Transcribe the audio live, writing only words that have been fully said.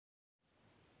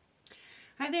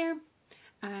Hi there.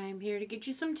 I'm here to get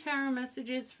you some tarot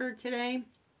messages for today.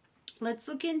 Let's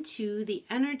look into the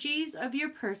energies of your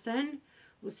person.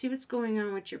 We'll see what's going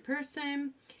on with your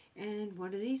person and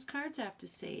what do these cards have to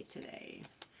say today.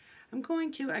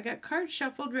 I got cards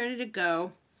shuffled ready to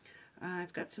go.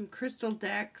 I've got some crystal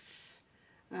decks,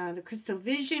 the Crystal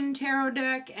Vision Tarot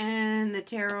deck and the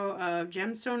Tarot of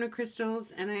Gemstone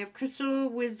Crystals, and I have Crystal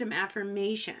Wisdom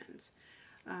Affirmations.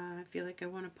 I feel like I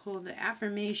want to pull the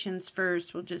affirmations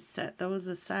first. We'll just set those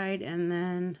aside and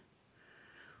then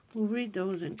we'll read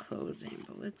those in closing.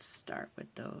 But let's start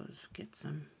with those. Get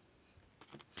some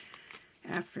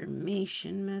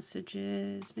affirmation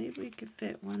messages. Maybe we could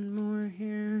fit one more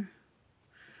here.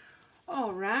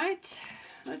 All right.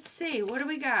 Let's see. What do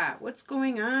we got? What's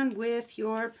going on with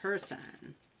your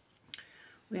person?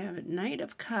 We have a Knight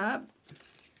of Cups,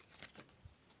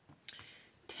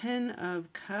 10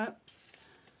 of Cups,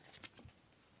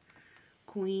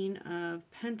 Queen of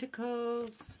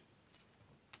Pentacles,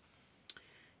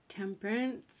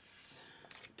 Temperance,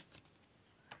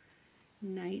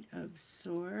 Knight of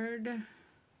Sword,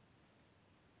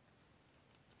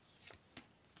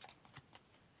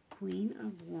 Queen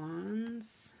of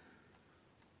Wands,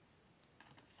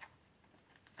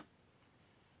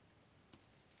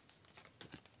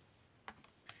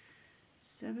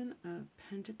 Seven of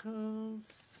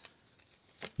Pentacles,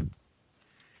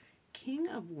 King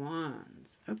of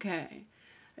Wands. Okay.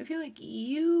 I feel like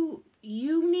you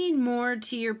mean more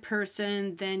to your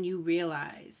person than you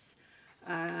realize.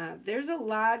 There's a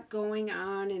lot going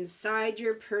on inside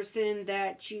your person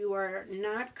that you are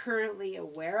not currently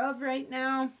aware of right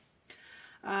now.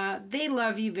 They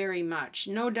love you very much.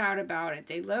 No doubt about it.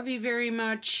 They love you very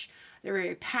much. They're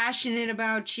very passionate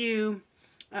about you.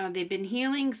 They've been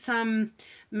healing some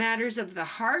matters of the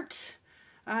heart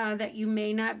that you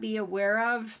may not be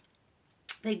aware of.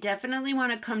 They definitely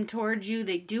want to come towards you.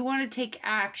 They do want to take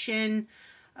action.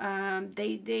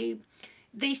 They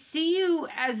see you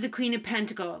as the Queen of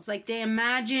Pentacles. Like they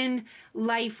imagine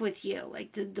life with you,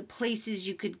 like the places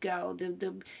you could go.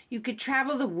 You could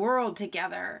travel the world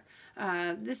together.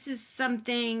 This is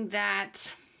something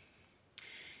that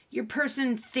your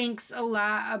person thinks a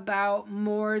lot about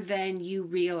more than you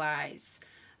realize.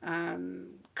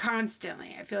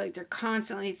 Constantly. I feel like they're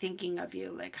constantly thinking of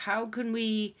you. Like how can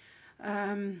we...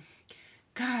 God,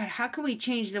 how can we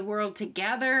change the world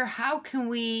together? How can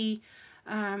we,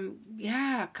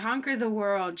 conquer the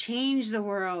world, change the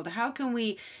world? How can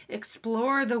we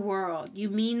explore the world? You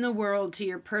mean the world to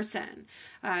your person.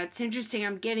 It's interesting.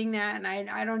 I'm getting that, and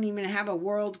I don't even have a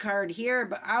world card here,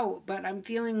 but I'm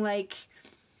feeling like,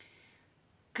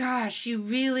 gosh,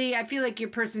 I feel like your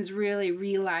person's really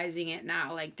realizing it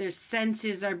now. Like their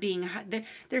senses are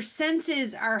their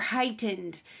senses are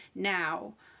heightened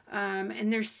now.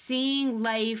 And they're seeing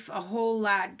life a whole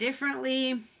lot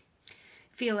differently.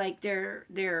 Feel like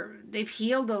they've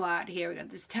healed a lot here. We got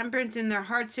this temperance in their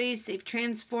heart space. They've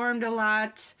transformed a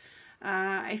lot.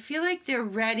 I feel like they're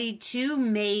ready to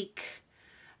make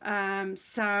I'm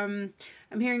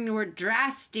hearing the word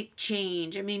drastic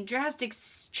change. I mean, drastic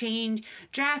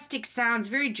sounds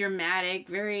very dramatic,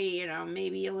 very,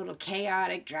 maybe a little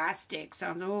chaotic. Drastic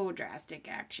sounds, drastic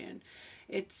action.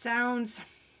 It sounds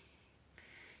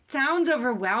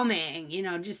overwhelming,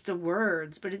 just the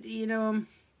words, but I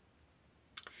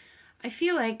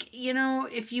feel like,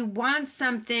 if you want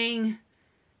something,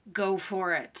 go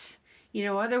for it.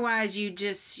 Otherwise you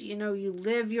just, you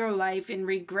live your life in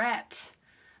regret.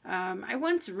 I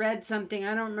once read something,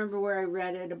 I don't remember where I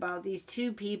read it, about these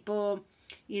two people.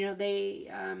 They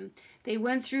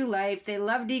went through life, they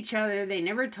loved each other, they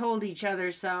never told each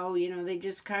other so, they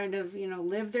just kind of,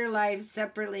 lived their lives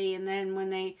separately, and then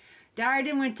when they died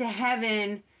and went to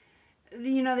heaven,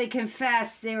 they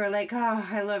confessed. They were like, oh,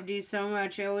 I loved you so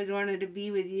much. I always wanted to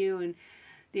be with you. And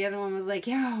the other one was like,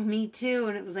 yeah, me too.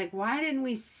 And it was like, why didn't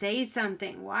we say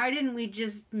something? Why didn't we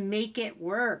just make it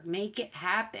work, make it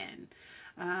happen?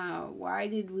 Why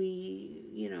did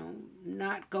we,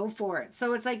 not go for it?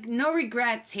 So it's like no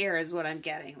regrets here is what I'm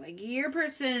getting. Like your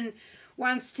person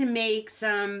wants to make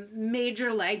some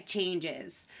major life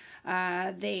changes.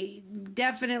 They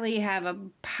definitely have a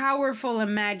powerful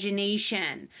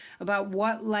imagination about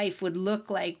what life would look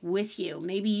like with you.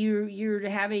 Maybe you're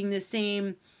having the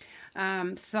same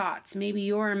thoughts. Maybe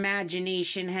your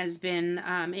imagination has been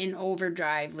in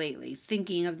overdrive lately,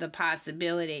 thinking of the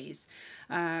possibilities.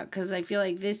 Because I feel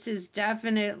like this is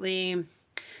definitely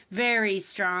very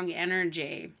strong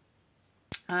energy.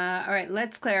 All right,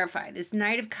 let's clarify. This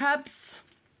Knight of Cups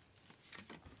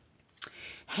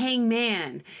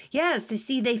Hangman. Yes, to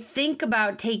see they think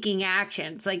about taking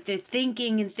action. It's like they're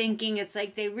thinking and thinking. It's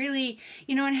like they really,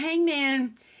 and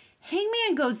Hangman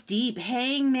goes deep.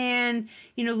 Hangman,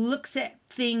 looks at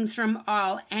things from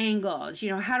all angles.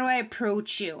 How do I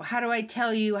approach you? How do I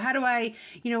tell you? How do I,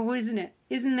 what isn't it?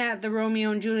 Isn't that the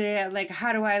Romeo and Juliet? Like,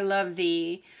 how do I love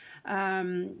thee?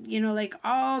 Like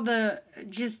all the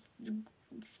just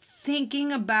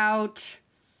thinking about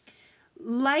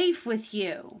life with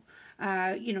you.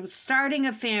 Starting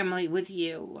a family with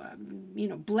you,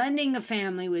 blending a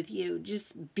family with you,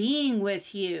 just being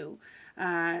with you,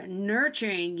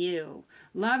 nurturing you,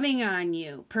 loving on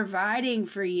you, providing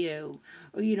for you,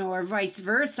 or vice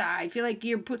versa. I feel like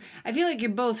you're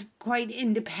both quite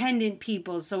independent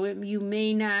people, so you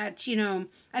may not,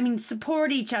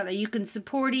 support each other. You can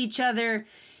support each other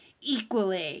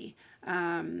equally,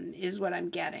 is what I'm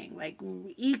getting, like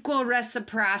equal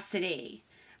reciprocity.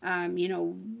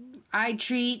 I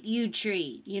treat, you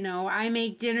treat, I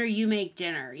make dinner, you make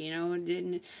dinner,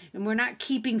 and we're not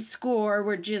keeping score.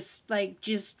 We're just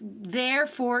there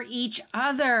for each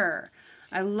other.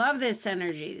 I love this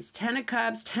energy. This 10 of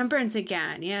Cups, temperance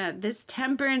again. Yeah, this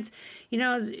temperance,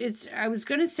 I was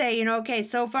going to say, okay,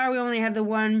 so far we only have the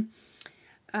one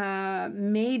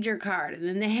major card, and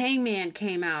then the Hangman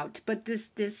came out, but this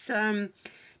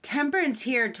temperance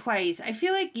here twice. I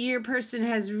feel like your person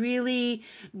has really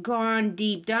gone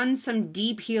deep, done some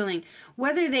deep healing,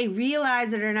 whether they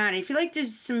realize it or not. I feel like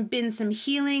there's been some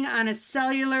healing on a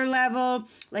cellular level,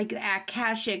 like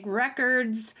Akashic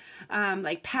records,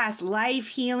 like past life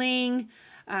healing,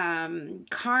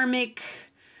 karmic,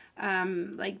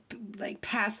 like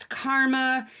past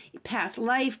karma, past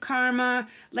life karma,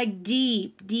 like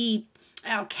deep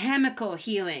alchemical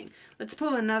healing. Let's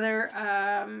pull another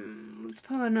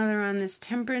on this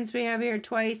temperance we have here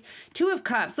twice. 2 of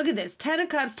Cups. Look at this. 10 of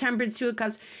Cups, temperance, 2 of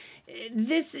Cups.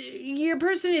 Your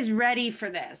person is ready for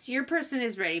this. Your person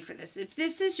is ready for this. If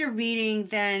this is your reading,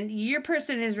 then your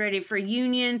person is ready for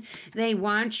union. They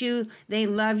want you. They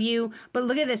love you. But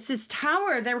look at this. This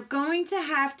Tower, they're going to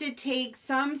have to take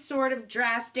some sort of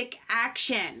drastic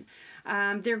action.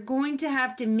 They're going to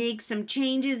have to make some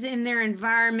changes in their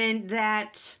environment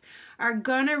that are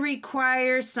going to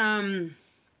require some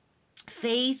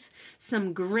faith,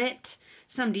 some grit,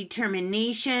 some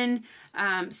determination,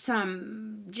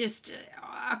 some just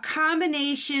a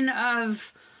combination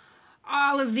of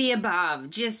all of the above.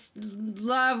 Just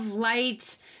love,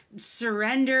 light,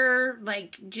 surrender,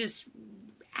 like just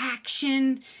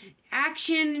action,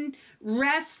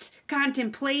 rest,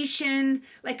 contemplation,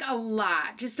 like a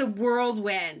lot, just a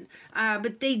whirlwind.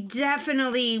 But they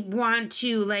definitely want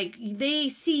to, like, they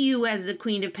see you as the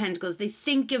Queen of Pentacles. They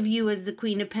think of you as the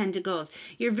Queen of Pentacles.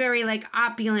 You're very, like,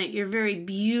 opulent. You're very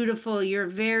beautiful. You're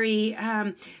very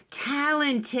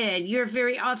talented. You're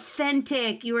very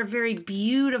authentic. You are very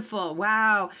beautiful.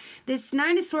 Wow. This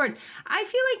 9 of Swords, I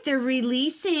feel like they're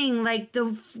releasing, like,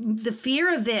 the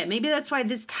fear of it. Maybe that's why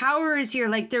this Tower is here.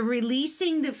 Like, they're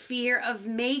releasing the fear of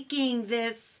making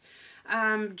this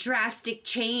drastic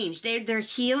change. They're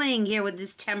healing here with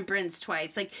this temperance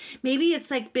twice. Like maybe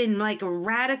it's like been like a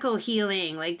radical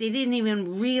healing. Like they didn't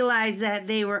even realize that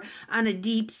they were on a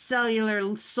deep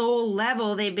cellular soul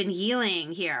level. They've been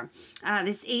healing here.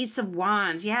 This Ace of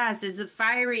Wands, yes, is a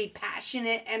fiery,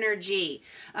 passionate energy.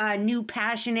 New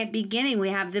passionate beginning. We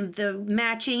have the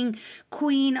matching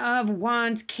Queen of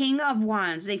Wands, King of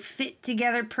Wands. They fit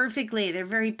together perfectly. They're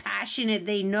very passionate.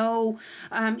 They know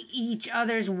each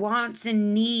other's wants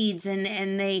and needs, and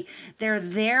they're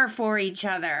there for each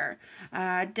other.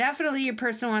 Definitely your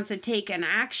person wants to take an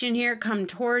action here, come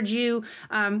towards you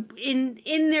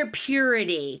in their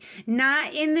purity,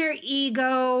 not in their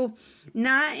ego,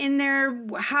 not in their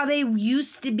how they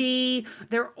used to be,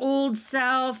 their old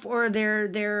self, or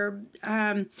their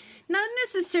not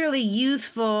necessarily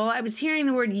youthful. I was hearing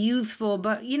the word youthful,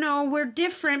 but we're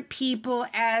different people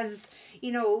as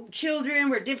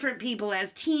children, we're different people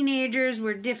as teenagers,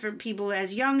 we're different people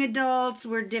as young adults,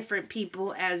 we're different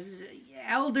people as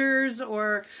elders,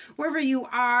 or wherever you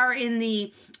are in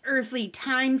the earthly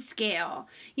time scale.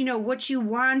 What you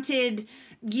wanted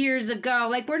years ago,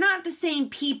 like we're not the same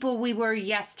people we were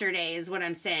yesterday is what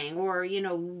I'm saying, or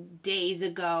days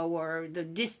ago, or the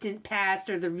distant past,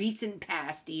 or the recent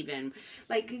past even.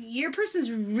 Like your person's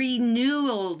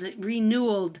renewed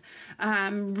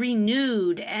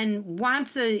and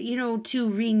wants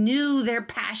to renew their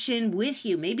passion with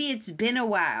you. Maybe it's been a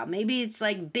while, maybe it's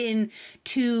like been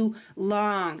too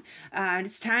long.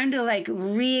 It's time to like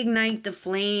reignite the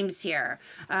flames here.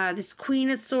 This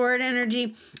Queen of Sword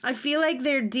energy, I feel like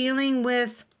they're dealing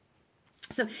with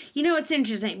So, you know, it's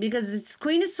interesting because it's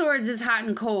Queen of Swords is hot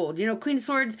and cold. You know, Queen of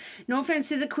Swords, no offense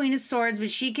to the Queen of Swords, but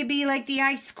she could be like the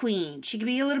Ice Queen. She could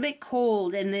be a little bit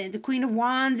cold. And the Queen of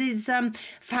Wands is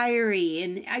fiery.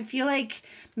 And I feel like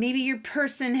maybe your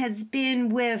person has been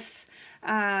with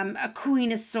a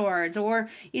Queen of Swords, or,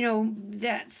 you know,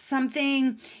 that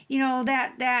something, you know,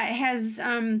 that has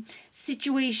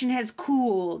situation has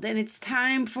cooled, and it's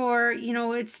time for, you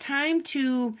know, it's time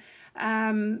to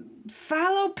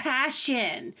follow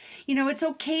passion. You know, it's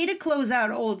okay to close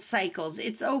out old cycles.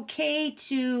 It's okay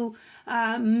to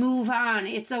move on.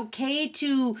 It's okay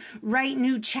to write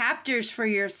new chapters for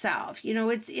yourself. You know,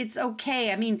 it's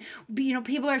okay. I mean, you know,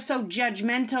 people are so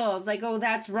judgmental. It's like, oh,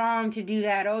 that's wrong to do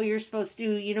that. Oh, you're supposed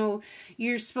to, you know,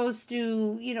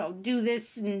 do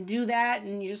this and do that,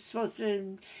 and you're supposed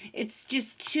to, it's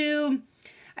just too,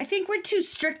 I think we're too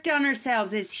strict on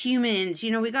ourselves as humans.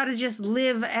 You know, we got to just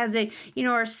live as a, you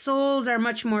know, our souls are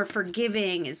much more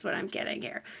forgiving is what I'm getting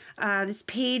here. This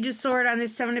Page of Swords on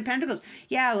this Seven of Pentacles.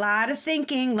 Yeah, a lot of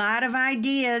thinking, a lot of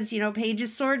ideas. You know, Page of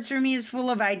Swords for me is full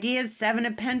of ideas. Seven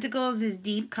of Pentacles is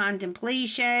deep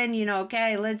contemplation. You know,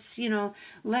 okay, let's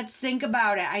think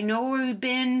about it. I know where we've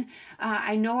been.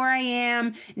 I know where I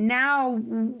am. Now,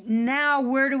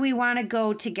 where do we want to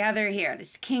go together here?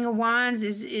 This King of Wands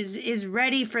is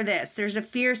ready for this. There's a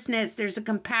fierceness. There's a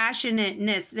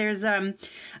compassionateness. There's a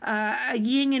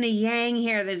yin and a yang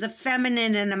here. There's a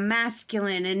feminine and a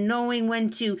masculine, and knowing when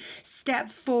to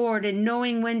step forward, and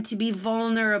knowing when to be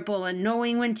vulnerable, and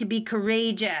knowing when to be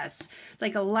courageous. It's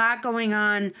like a lot going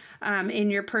on in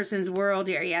your person's world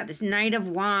here. Yeah, this Knight of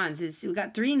Wands is, we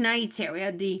got three knights here. We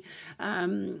had the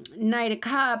Knight of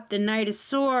Cup, the Knight of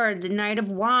Sword, the Knight of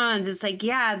Wands. It's like,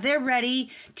 yeah, they're ready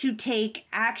to take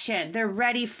action. They're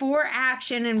ready for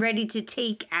action and ready to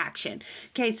take action.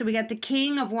 Okay, so we got the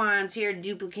King of Wands here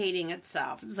duplicating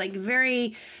itself. It's like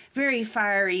very, very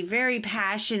fiery, very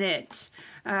passionate.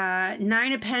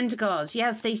 Nine of Pentacles.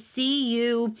 Yes, they see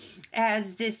you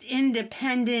as this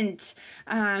independent,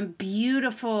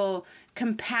 beautiful,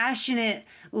 compassionate,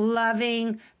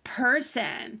 loving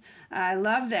person. I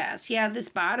love this. Yeah, this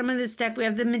bottom of this deck, we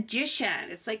have the Magician.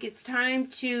 It's like it's time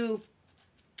to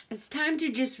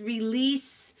just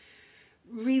release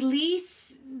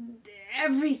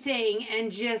everything,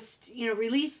 and just, you know,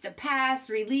 release the past,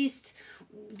 release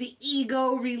the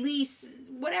ego, release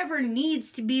whatever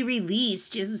needs to be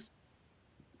released. Just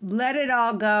let it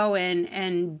all go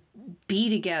and be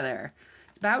together.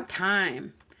 It's about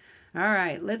time. All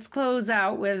right, let's close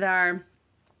out with our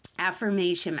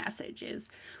affirmation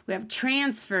messages. We have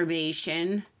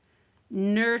transformation,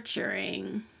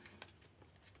 nurturing,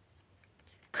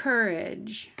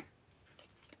 courage,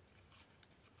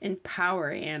 and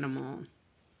power animal.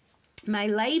 My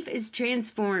life is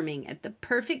transforming at the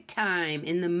perfect time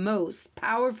in the most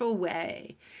powerful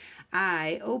way.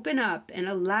 I open up and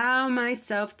allow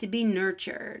myself to be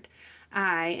nurtured.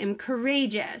 I am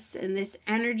courageous, and this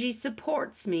energy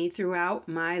supports me throughout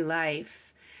my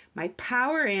life. My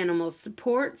power animal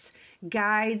supports,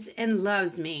 guides, and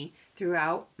loves me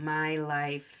throughout my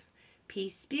life.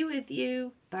 Peace be with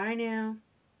you. Bye now.